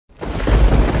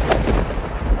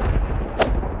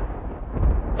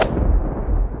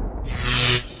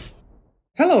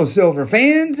Hello, silver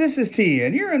fans. This is T,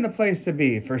 and you're in the place to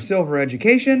be for silver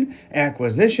education,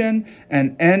 acquisition,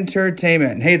 and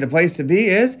entertainment. And hey, the place to be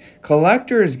is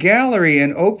Collector's Gallery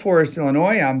in Oak Forest,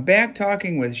 Illinois. I'm back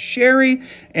talking with Sherrie.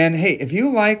 And hey, if you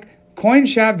like coin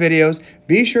shop videos,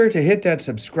 be sure to hit that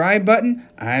subscribe button.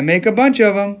 I make a bunch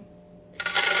of them.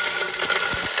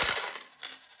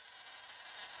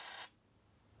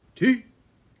 T.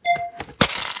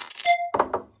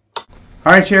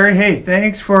 All right, Sherrie. Hey,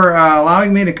 thanks for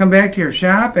allowing me to come back to your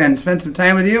shop and spend some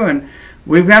time with you. And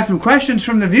we've got some questions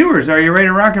from the viewers. Are you ready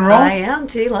to rock and roll? I am,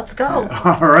 T. Let's go.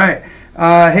 All right.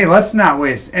 Hey, let's not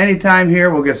waste any time here.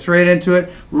 We'll get straight into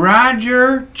it.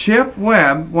 Roger Chip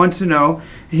Webb wants to know,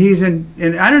 he's in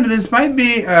I don't know, this might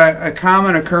be a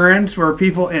common occurrence where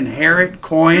people inherit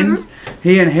coins.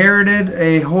 He inherited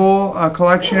a whole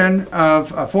collection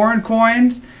of foreign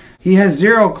coins. He has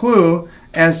zero clue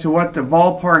as to what the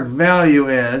ballpark value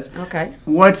is. Okay.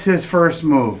 What's his first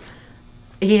move?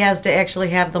 He has to actually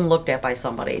have them looked at by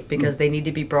somebody because they need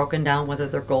to be broken down, whether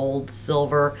they're gold,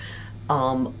 silver,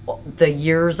 the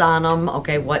years on them,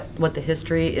 okay, what the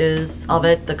history is of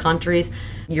it, the countries.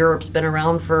 Europe's been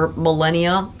around for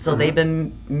millennia, so they've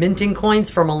been minting coins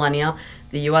for millennia.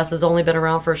 The U.S. has only been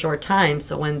around for a short time,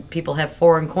 so when people have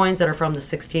foreign coins that are from the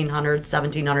 1600s,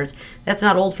 1700s, that's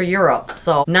not old for Europe.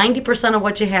 So 90% of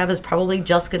what you have is probably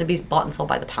just going to be bought and sold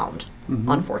by the pound,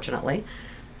 unfortunately.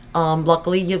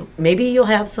 Luckily, maybe you'll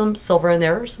have some silver in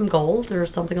there, or some gold, or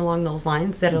something along those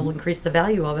lines that'll increase the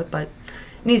value of it, but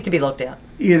it needs to be looked at.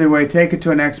 Either way, take it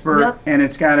to an expert, and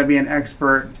it's got to be an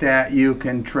expert that you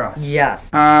can trust. Yes.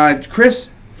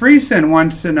 Chris Friesen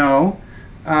wants to know,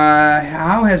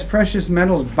 how has precious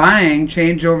metals buying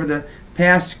changed over the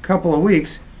past couple of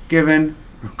weeks, given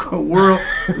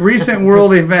recent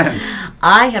world events?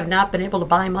 I have not been able to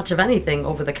buy much of anything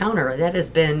over the counter. That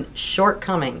has been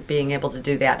shortcoming, being able to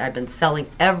do that. I've been selling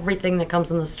everything that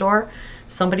comes in the store.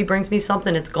 If somebody brings me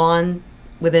something, it's gone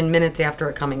within minutes after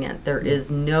it coming in. There is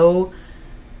no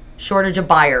shortage of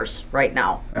buyers right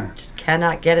now. Just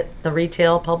cannot get the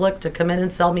retail public to come in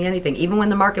and sell me anything. Even when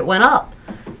the market went up,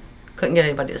 couldn't get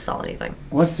anybody to sell anything.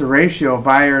 What's the ratio of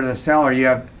buyer to seller? You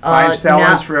have five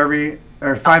sellers for every,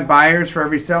 or five buyers for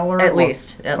every seller? At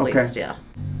least, yeah.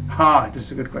 This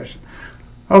is a good question.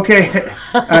 Okay,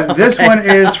 this one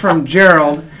is from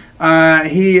Gerald.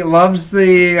 He loves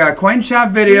the coin shop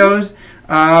videos,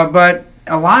 but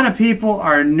a lot of people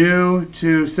are new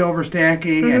to silver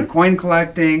stacking and coin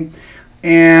collecting,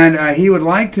 and he would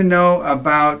like to know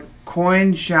about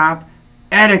coin shop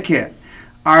etiquette.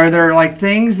 Are there like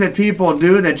things that people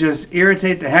do that just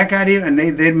irritate the heck out of you, and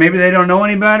maybe they don't know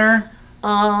any better?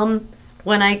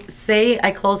 When I say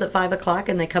I close at 5 o'clock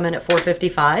and they come in at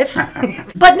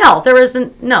 4:55, but no, there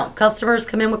isn't. No, customers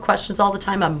come in with questions all the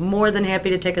time. I'm more than happy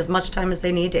to take as much time as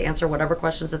they need to answer whatever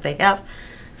questions that they have.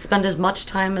 Spend as much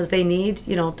time as they need,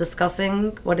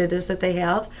 discussing what it is that they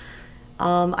have.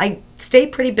 I stay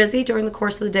pretty busy during the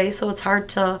course of the day, so it's hard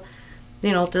to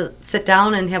to sit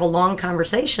down and have a long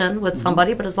conversation with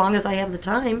somebody, but as long as I have the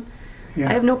time,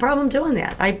 I have no problem doing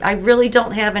that. I really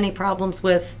don't have any problems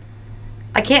with,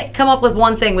 I can't come up with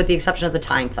one thing with the exception of the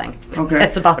time thing. Okay.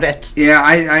 That's about it. Yeah,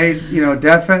 I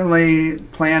definitely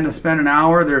plan to spend an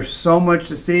hour. There's so much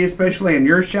to see, especially in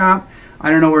your shop. I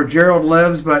don't know where Gerald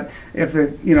lives, but if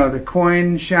the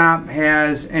coin shop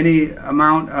has any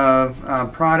amount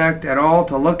of product at all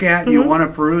to look at, you want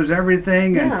to peruse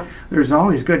everything, and there's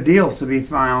always good deals to be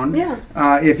found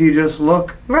if you just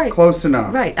look close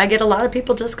enough. Right. I get a lot of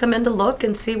people just come in to look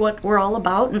and see what we're all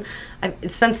about,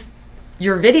 and since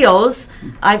your videos,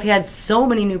 I've had so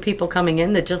many new people coming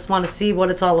in that just want to see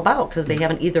what it's all about because they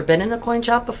haven't either been in a coin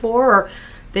shop before or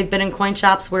they've been in coin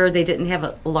shops where they didn't have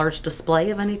a large display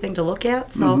of anything to look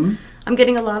at. So I'm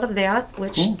getting a lot of that,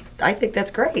 which I think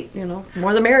that's great.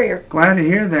 More the merrier. Glad to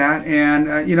hear that.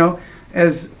 And,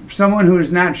 as someone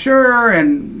who's not sure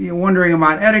and wondering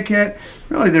about etiquette,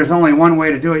 really there's only one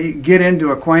way to do it. You get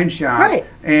into a coin shop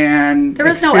and there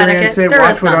is no etiquette.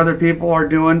 Watch what other people are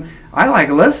doing. I like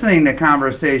listening to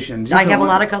conversations. I have a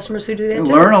lot of customers who do that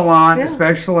too. Learn a lot,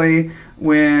 especially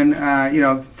when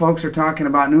folks are talking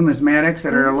about numismatics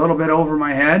that are a little bit over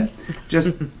my head.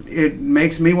 Just it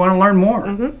makes me want to learn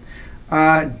more.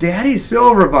 Daddy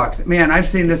Silverbucks, man, I've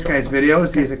seen this guy's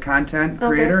videos. He's a content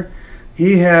creator.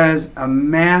 He has a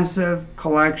massive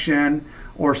collection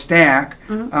or stack.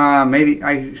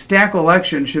 Maybe stack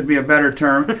collection should be a better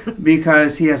term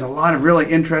because he has a lot of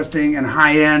really interesting and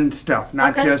high-end stuff,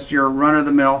 not just your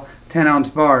run-of-the-mill 10-ounce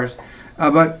bars.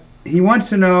 But he wants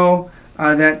to know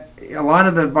that a lot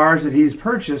of the bars that he's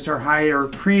purchased are higher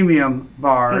premium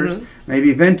bars,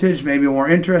 maybe vintage, maybe more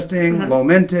interesting, low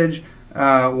mintage,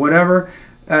 whatever.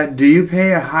 Do you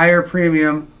pay a higher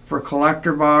premium for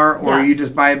collector bar, or Yes. you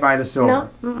just buy it by the silver?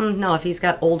 No. If he's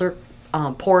got older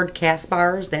poured cast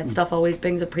bars, that stuff always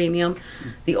brings a premium.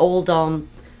 The old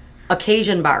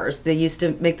occasion bars, they used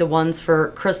to make the ones for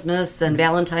Christmas and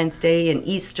Valentine's Day and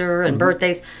Easter and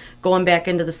birthdays. Going back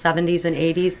into the 70s and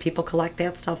 80s, people collect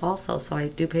that stuff also. So I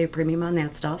do pay a premium on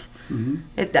that stuff.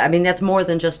 I mean, that's more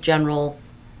than just general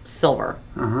silver.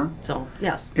 So,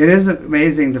 yes. It is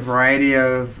amazing the variety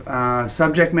of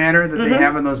subject matter that they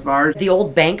have in those bars. The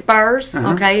old bank bars,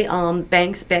 okay,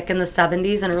 banks back in the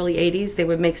 70s and early 80s, they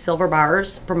would make silver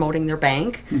bars promoting their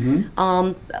bank.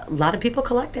 A lot of people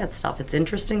collect that stuff. It's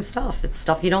interesting stuff. It's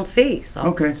stuff you don't see. So.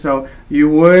 Okay, so you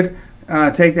would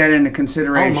take that into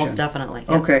consideration. Oh, most definitely.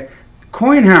 Yes. Okay.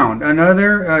 CoinHound,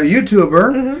 another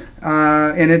YouTuber,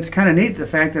 and it's kind of neat the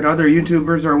fact that other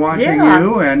YouTubers are watching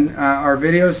you and our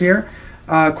videos here.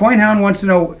 CoinHound wants to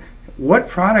know, what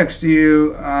products do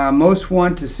you most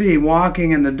want to see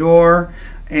walking in the door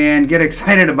and get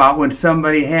excited about when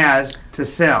somebody has to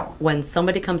sell? When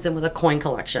somebody comes in with a coin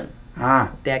collection,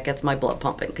 that gets my blood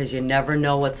pumping, because you never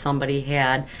know what somebody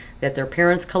had that their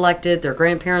parents collected, their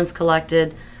grandparents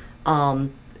collected.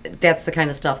 That's the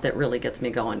kind of stuff that really gets me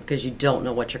going, because you don't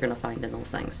know what you're going to find in those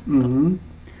things. So.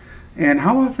 And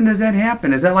how often does that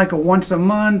happen? Is that like a once a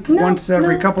month, once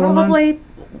every couple of months? Probably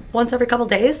once every couple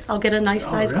of days. I'll get a nice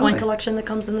size really? coin collection that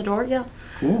comes in the door. Yeah.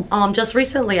 Cool. Just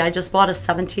recently, I just bought a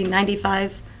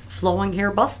 1795 flowing hair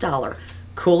bust dollar.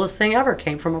 Coolest thing ever.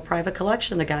 Came from a private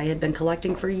collection a guy had been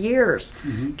collecting for years.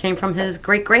 Came from his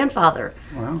great-grandfather.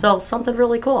 Wow. So something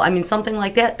really cool. I mean, something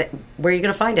like that, where are you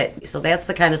going to find it? So that's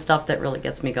the kind of stuff that really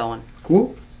gets me going.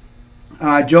 Cool.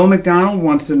 Joe McDonald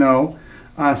wants to know,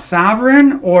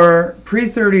 Sovereign or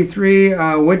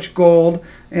pre-33, which gold?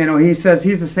 You know, he says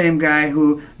he's the same guy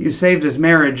who you saved his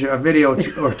marriage a video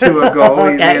or two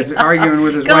ago. Okay. He was arguing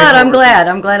with his Good, wife. I'm glad.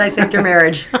 I'm glad I saved your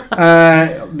marriage.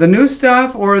 The new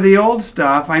stuff or the old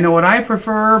stuff? I know what I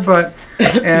prefer, but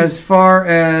as far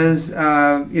as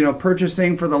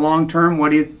purchasing for the long term,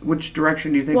 which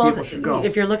direction do you think people should go?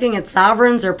 If you're looking at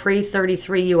sovereigns or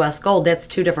pre-33 U.S. gold, that's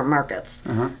two different markets.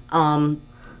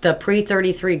 The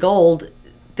pre-33 gold,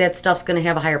 that stuff's going to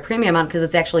have a higher premium on, because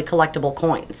it's actually collectible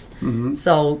coins.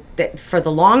 So for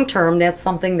the long term, that's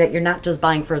something that you're not just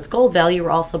buying for its gold value,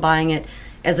 you're also buying it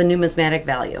as a numismatic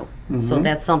value. So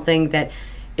that's something that,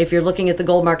 if you're looking at the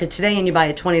gold market today and you buy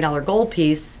a $20 gold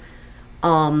piece,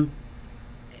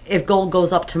 if gold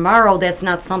goes up tomorrow, that's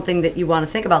not something that you want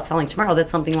to think about selling tomorrow.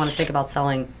 That's something you want to think about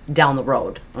selling down the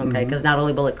road, okay? Because not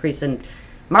only will it increase in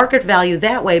market value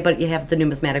that way, but you have the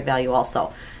numismatic value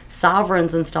also.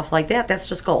 Sovereigns and stuff like that, that's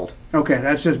just gold. Okay,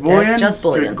 that's just bullion? That's just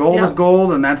bullion. Gold is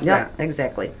gold, and that's that.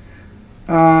 Exactly.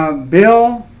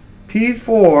 Bill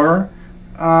P4,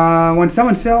 when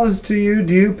someone sells to you,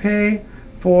 do you pay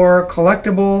for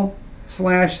collectible /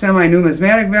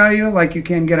 semi-numismatic value like you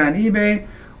can get on eBay,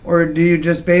 or do you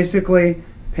just basically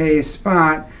pay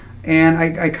spot? And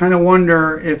I kind of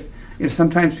wonder if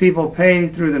sometimes people pay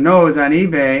through the nose on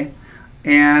eBay,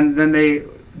 and then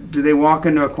do they walk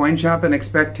into a coin shop and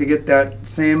expect to get that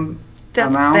same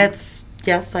amount?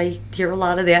 Yes, I hear a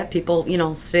lot of that.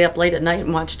 People, stay up late at night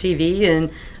and watch TV and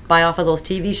buy off of those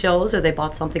TV shows, or they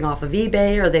bought something off of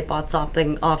eBay, or they bought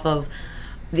something off of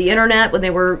the internet when they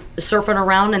were surfing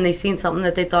around and they seen something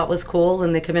that they thought was cool,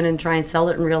 and they come in and try and sell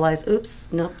it and realize, oops,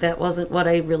 nope, that wasn't what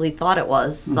I really thought it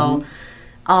was. So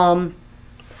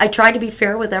I try to be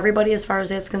fair with everybody as far as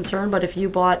that's concerned, but if you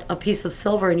bought a piece of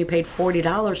silver and you paid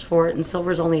 $40 for it, and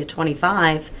silver's only at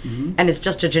 $25, and it's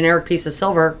just a generic piece of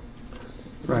silver,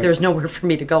 there's nowhere for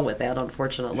me to go with that,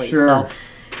 unfortunately. Sure. So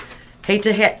hate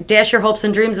to dash your hopes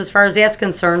and dreams as far as that's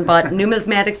concerned, but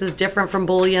numismatics is different from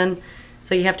bullion,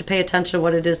 so you have to pay attention to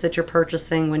what it is that you're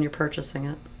purchasing when you're purchasing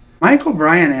it. Michael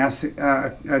Bryan asks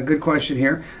a good question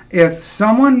here. If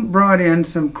someone brought in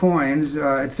some coins,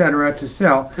 etc., to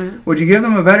sell, would you give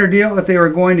them a better deal if they were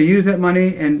going to use that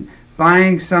money in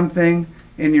buying something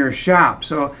in your shop?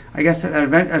 So I guess that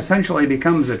event essentially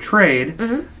becomes a trade.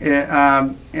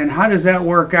 And how does that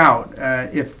work out?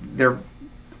 Do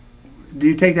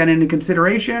you take that into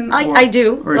consideration? I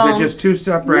do. Or is it just two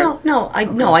separate? No,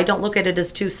 I don't look at it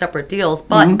as two separate deals,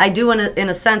 but I do in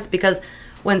a sense, because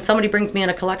when somebody brings me in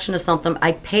a collection of something,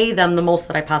 I pay them the most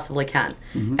that I possibly can.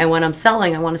 And when I'm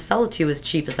selling, I want to sell it to you as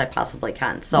cheap as I possibly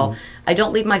can. So I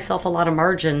don't leave myself a lot of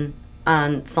margin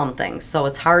on some things. So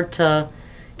it's hard to,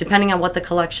 depending on what the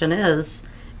collection is,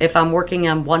 if I'm working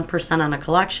on 1% on a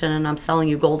collection and I'm selling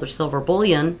you gold or silver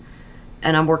bullion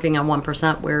and I'm working on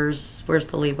 1%, where's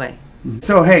the leeway?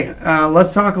 So hey,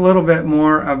 let's talk a little bit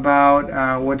more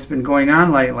about what's been going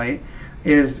on lately.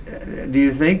 do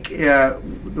you think the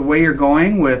way you're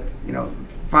going with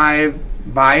 5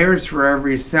 buyers for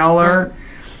every seller,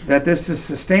 that this is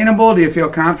sustainable? Do you feel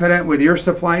confident with your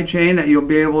supply chain that you'll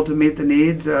be able to meet the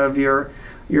needs of your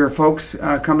folks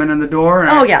coming in the door?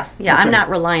 Oh yes, yeah. Okay. I'm not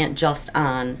reliant just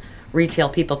on retail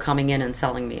people coming in and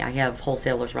selling me. I have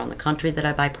wholesalers around the country that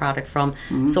I buy product from,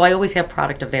 so I always have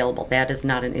product available. That is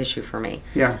not an issue for me.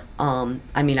 Yeah.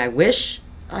 I mean, I wish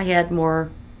I had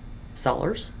more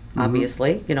sellers.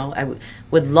 Obviously, I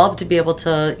would love to be able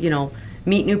to,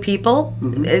 meet new people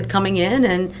coming in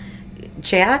and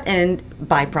chat and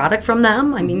buy product from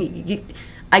them. I mean,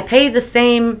 I pay the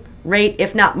same rate,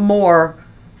 if not more,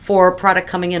 for product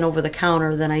coming in over the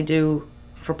counter than I do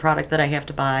for product that I have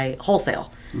to buy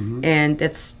wholesale. And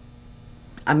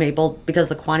I'm able, because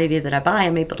the quantity that I buy,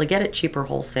 I'm able to get it cheaper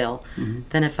wholesale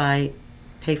than if I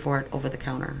pay for it over the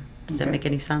counter. Does that make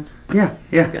any sense? Yeah.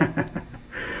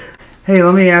 Hey,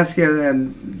 let me ask you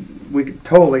then, we could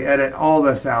totally edit all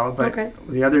this out, but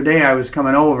the other day I was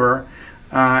coming over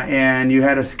and you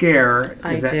had a scare.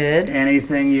 I did.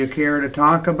 Anything you care to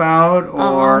talk about?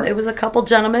 Or it was a couple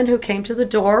gentlemen who came to the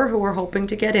door who were hoping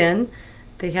to get in.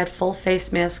 They had full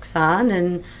face masks on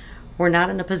and were not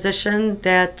in a position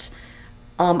that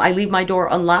I leave my door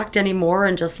unlocked anymore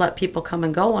and just let people come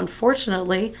and go.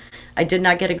 Unfortunately, I did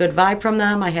not get a good vibe from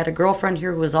them. I had a girlfriend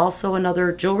here who was also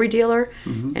another jewelry dealer,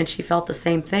 and she felt the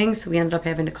same thing. So we ended up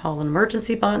having to call an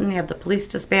emergency button, have the police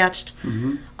dispatched.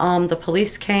 The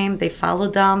police came. They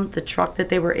followed them. The truck that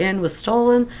they were in was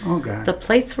stolen. Oh, God. The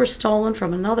plates were stolen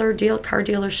from another car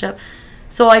dealership.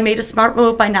 So I made a smart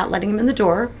move by not letting him in the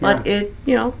door, but it,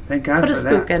 Thank God put a for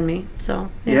spook that. in me. So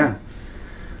Yeah.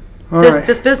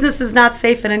 This business is not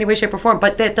safe in any way, shape, or form,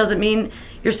 but that doesn't mean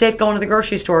you're safe going to the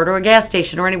grocery store or a gas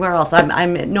station or anywhere else.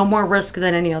 I'm at no more risk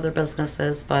than any other business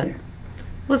is, but it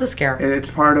was a scare. It's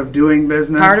part of doing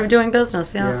business. Part of doing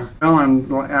business, yes. Yeah. Well,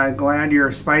 I'm glad your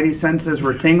spidey senses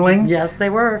were tingling. Yes, they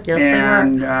were. Yes,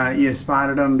 and they were. You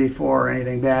spotted them before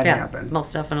anything bad Yeah, happened.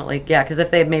 most definitely. Yeah, because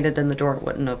if they had made it in the door, it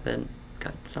wouldn't have been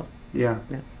good. So. Yeah.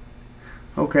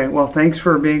 Okay, well, thanks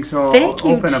for being so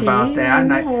open T. about that.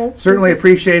 And I know. certainly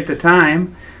appreciate the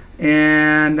time.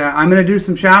 And I'm going to do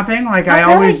some shopping like I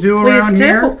always do around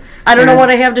here. I don't know what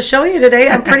I have to show you today.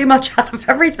 I'm pretty much out of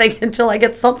everything until I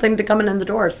get something to come in the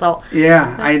door. So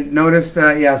yeah, I noticed.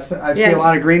 Yes, I see a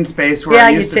lot of green space where I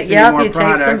used to see more you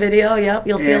product. take some video. Yep,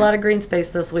 you'll see a lot of green space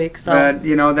this week. So,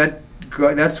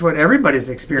 but that's what everybody's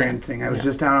experiencing. I was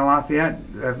just down in Lafayette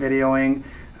videoing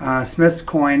Smith's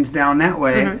coins down that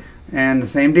way. And the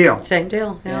same deal. Same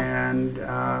deal, yeah. And,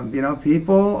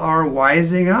 people are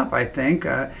wising up, I think.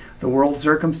 The world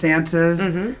circumstances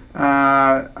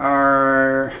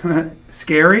are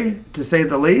scary, to say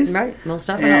the least. Right, most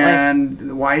definitely.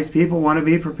 And wise people want to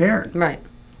be prepared. Right.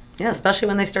 Yeah, especially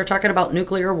when they start talking about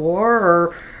nuclear war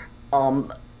or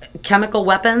chemical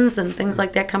weapons and things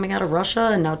like that coming out of Russia,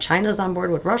 and now China's on board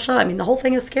with Russia. I mean, the whole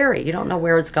thing is scary. You don't know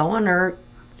where it's going or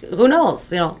who knows,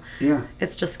 Yeah.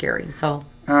 It's just scary, so...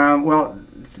 Well,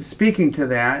 speaking to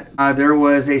that, there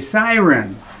was a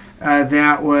siren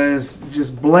that was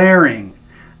just blaring,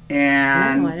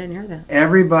 and no, I didn't hear that.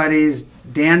 Everybody's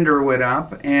dander went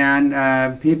up,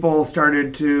 and people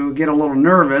started to get a little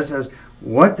nervous as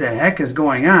what the heck is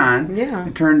going on. Yeah.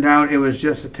 It turned out it was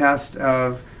just a test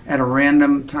of at a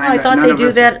random time. I thought they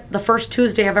do that the first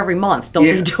Tuesday of every month. Don't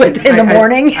they do it in the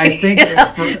morning? I think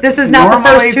this is not the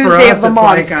first Tuesday of the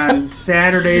month. It's like on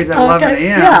Saturdays at 11 a.m.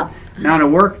 Yeah. Not a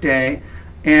work day,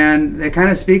 and it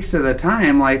kind of speaks to the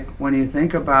time, like when you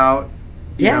think about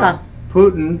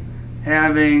Putin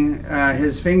having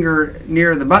his finger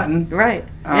near the button. Right.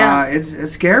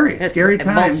 It's scary. It's scary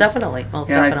times. Most definitely.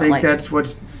 And I think that's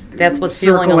what's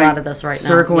fueling a lot of this right now.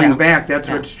 Circling back, that's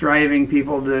what's driving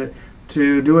people to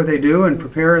do what they do and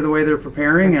prepare the way they're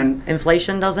preparing. And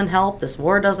inflation doesn't help. This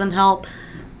war doesn't help.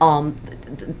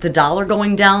 The dollar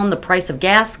going down, the price of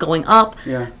gas going up.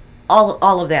 Yeah.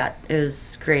 All of that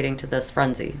is creating to this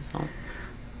frenzy. So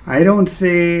I don't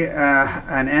see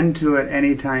an end to it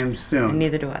anytime soon. And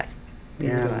neither do I.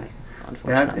 Neither do I,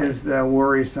 unfortunately. That is the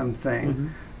worrisome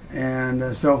thing.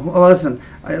 And so, well, listen,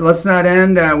 let's not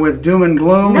end with doom and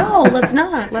gloom. No, let's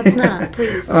not. Let's not,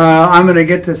 please. I'm going to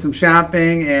get to some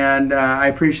shopping, and I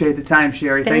appreciate the time,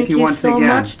 Sherrie. Thank you once again. Thank you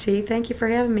so much, T. Thank you for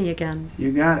having me again.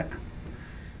 You got it.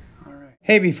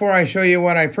 Hey, before I show you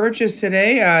what I purchased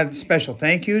today, special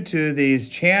thank you to these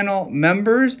channel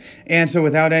members. And so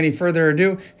without any further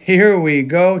ado, here we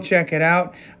go. Check it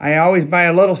out. I always buy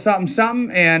a little something,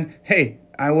 something. And hey,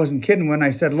 I wasn't kidding when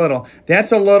I said little.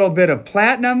 That's a little bit of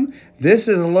platinum. This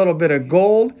is a little bit of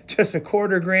gold, just a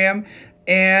 1/4 gram.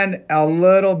 and a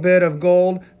little bit of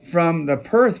gold from the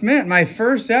Perth Mint, my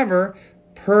first ever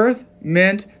Perth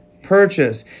Mint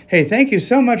purchase. Hey, thank you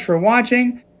so much for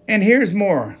watching, and here's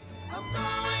more.